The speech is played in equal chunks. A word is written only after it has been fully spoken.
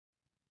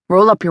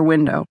Roll up your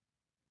window.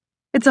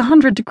 It's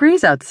 100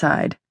 degrees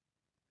outside.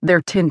 They're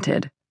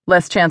tinted.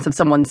 Less chance of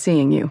someone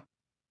seeing you.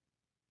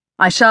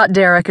 I shot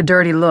Derek a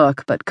dirty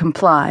look, but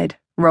complied,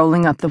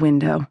 rolling up the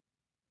window.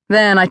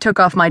 Then I took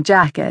off my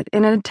jacket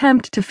in an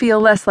attempt to feel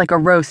less like a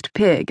roast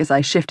pig as I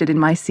shifted in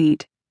my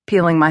seat,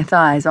 peeling my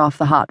thighs off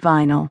the hot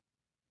vinyl.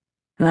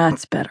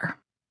 That's better.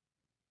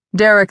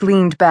 Derek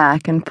leaned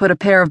back and put a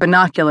pair of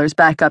binoculars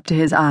back up to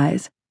his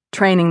eyes,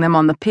 training them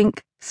on the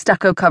pink,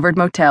 stucco-covered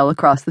motel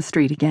across the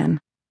street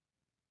again.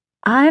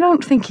 I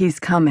don't think he's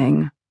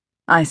coming,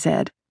 I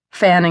said,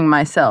 fanning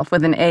myself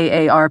with an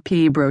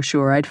AARP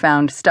brochure I'd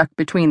found stuck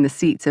between the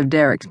seats of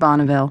Derek's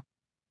Bonneville.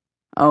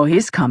 Oh,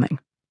 he's coming.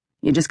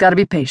 You just gotta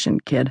be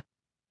patient, kid.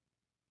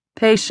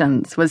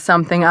 Patience was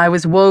something I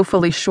was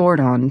woefully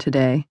short on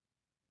today.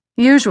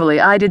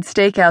 Usually I did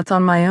stakeouts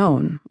on my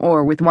own,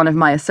 or with one of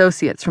my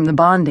associates from the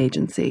bond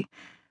agency,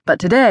 but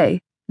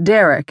today,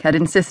 Derek had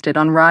insisted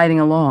on riding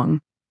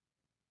along.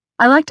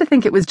 I like to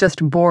think it was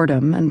just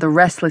boredom and the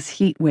restless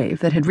heat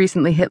wave that had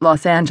recently hit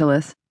Los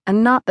Angeles,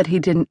 and not that he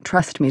didn't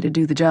trust me to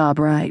do the job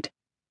right.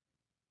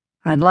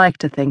 I'd like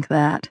to think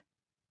that,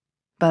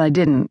 but I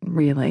didn't,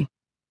 really.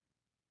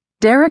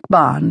 Derek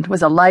Bond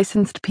was a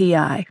licensed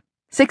PI,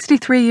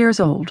 63 years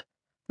old,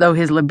 though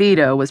his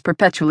libido was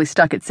perpetually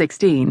stuck at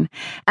 16,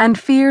 and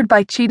feared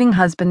by cheating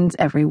husbands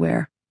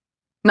everywhere.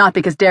 Not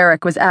because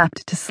Derek was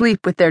apt to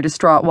sleep with their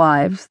distraught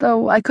wives,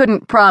 though I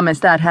couldn't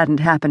promise that hadn't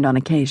happened on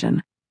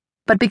occasion,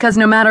 but because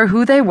no matter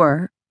who they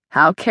were,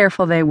 how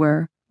careful they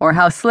were, or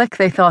how slick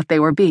they thought they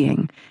were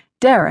being,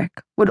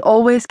 Derek would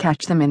always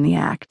catch them in the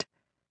act.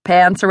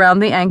 Pants around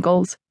the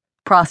ankles,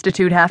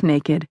 prostitute half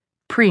naked,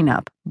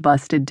 prenup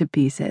busted to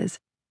pieces.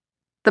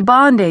 The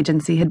bond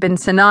agency had been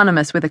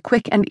synonymous with a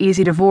quick and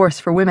easy divorce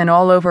for women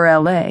all over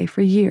LA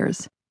for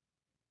years.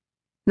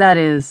 That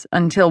is,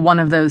 until one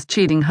of those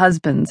cheating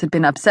husbands had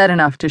been upset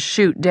enough to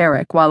shoot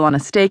Derek while on a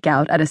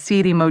stakeout at a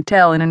seedy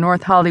motel in a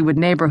North Hollywood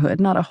neighborhood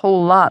not a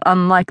whole lot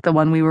unlike the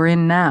one we were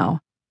in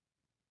now.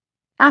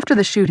 After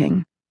the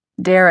shooting,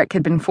 Derek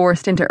had been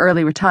forced into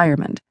early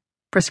retirement,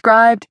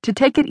 prescribed to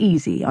take it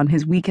easy on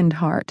his weakened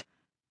heart.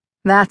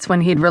 That's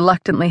when he'd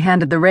reluctantly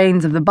handed the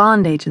reins of the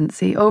bond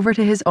agency over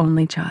to his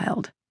only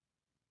child.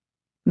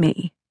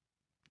 Me,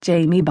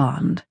 Jamie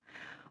Bond.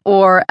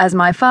 Or, as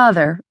my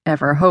father,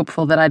 ever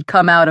hopeful that I'd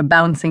come out a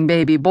bouncing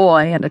baby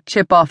boy and a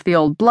chip off the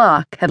old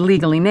block, had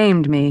legally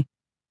named me,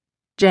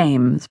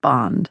 James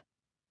Bond.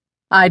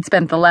 I'd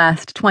spent the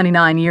last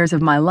 29 years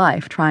of my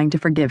life trying to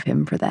forgive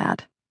him for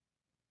that.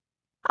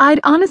 I'd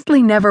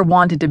honestly never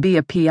wanted to be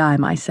a PI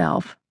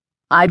myself.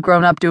 I'd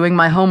grown up doing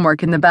my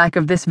homework in the back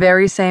of this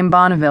very same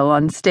Bonneville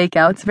on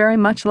stakeouts very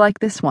much like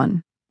this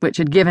one, which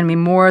had given me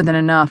more than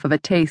enough of a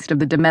taste of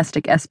the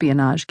domestic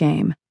espionage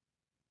game.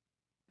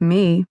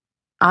 Me,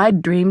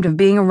 I'd dreamed of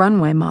being a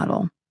runway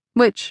model,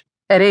 which,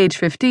 at age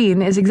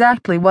 15, is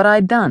exactly what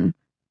I'd done,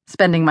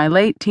 spending my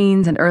late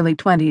teens and early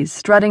 20s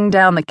strutting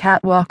down the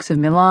catwalks of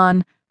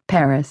Milan,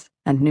 Paris,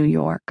 and New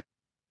York.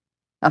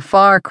 A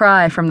far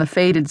cry from the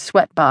faded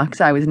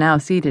sweatbox I was now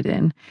seated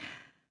in,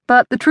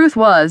 but the truth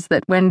was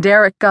that when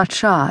Derek got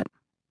shot,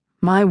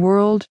 my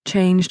world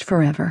changed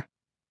forever.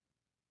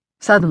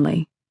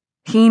 Suddenly,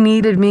 he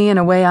needed me in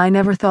a way I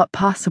never thought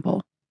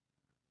possible.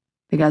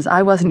 Because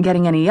I wasn't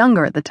getting any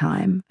younger at the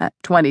time. At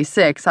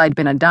 26, I'd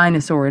been a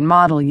dinosaur in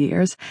model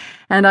years,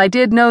 and I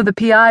did know the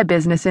PI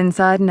business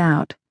inside and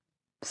out.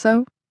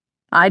 So,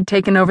 I'd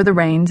taken over the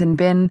reins and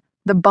been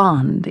the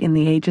Bond in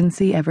the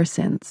agency ever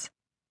since.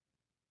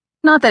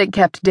 Not that it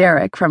kept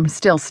Derek from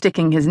still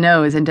sticking his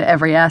nose into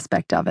every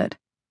aspect of it.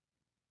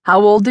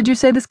 How old did you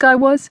say this guy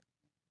was?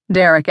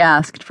 Derek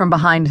asked from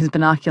behind his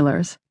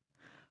binoculars.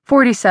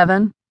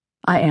 47,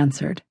 I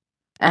answered.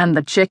 And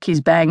the chick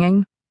he's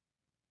banging?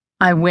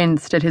 I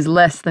winced at his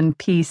less than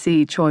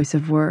PC choice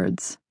of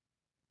words.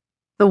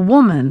 The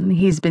woman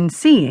he's been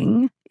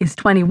seeing is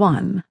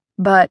 21,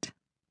 but,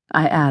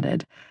 I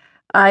added,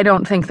 I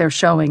don't think they're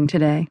showing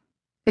today.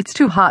 It's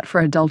too hot for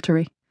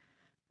adultery.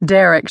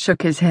 Derek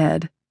shook his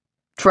head.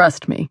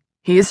 Trust me,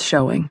 he's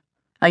showing.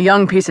 A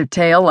young piece of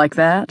tail like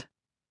that?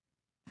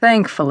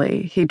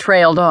 Thankfully, he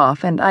trailed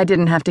off, and I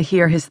didn't have to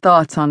hear his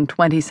thoughts on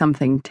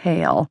 20-something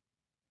tail.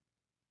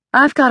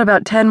 I've got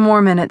about 10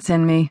 more minutes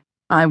in me,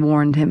 I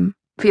warned him,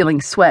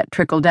 feeling sweat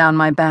trickle down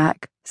my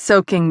back,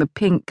 soaking the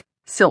pink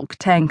silk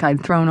tank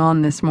I'd thrown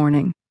on this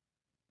morning.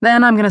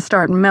 Then I'm going to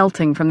start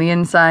melting from the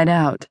inside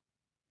out.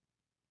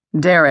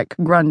 Derek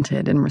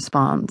grunted in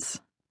response.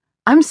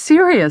 I'm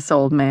serious,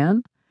 old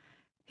man.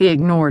 He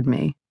ignored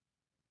me.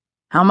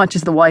 How much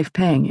is the wife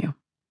paying you?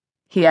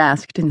 He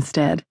asked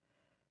instead,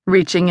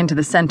 reaching into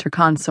the center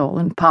console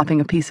and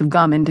popping a piece of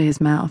gum into his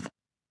mouth.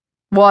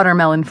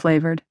 Watermelon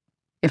flavored,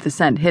 if the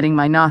scent hitting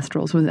my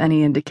nostrils was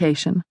any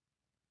indication.